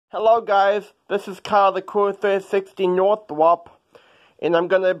Hello guys, this is Kyle the Crew 360 Northrop, and I'm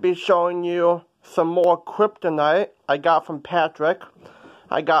going to be showing you some more kryptonite I got from Patrick.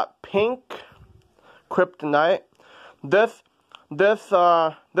 I got pink kryptonite. This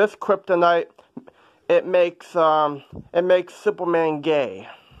kryptonite, it makes Superman gay.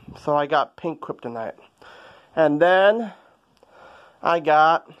 So I got pink kryptonite. And then I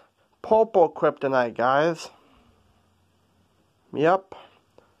got purple kryptonite, guys. Yep.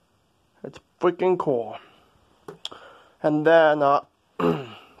 It's freaking cool. And then,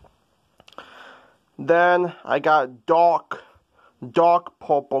 then I got dark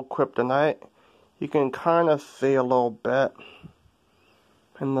purple kryptonite. You can kind of see a little bit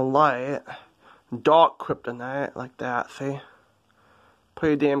in the light. Dark kryptonite, like that, see?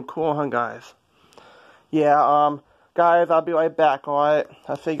 Pretty damn cool, huh, guys? Yeah, guys, I'll be right back, alright?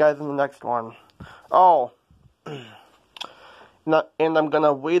 I'll see you guys in the next one. Oh. And I'm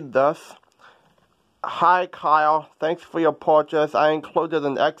gonna read this. Hi Kyle, thanks for your purchase. I included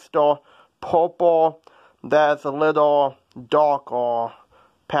an extra purple that's a little darker,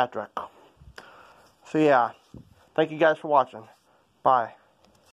 Patrick. So yeah, thank you guys for watching. Bye.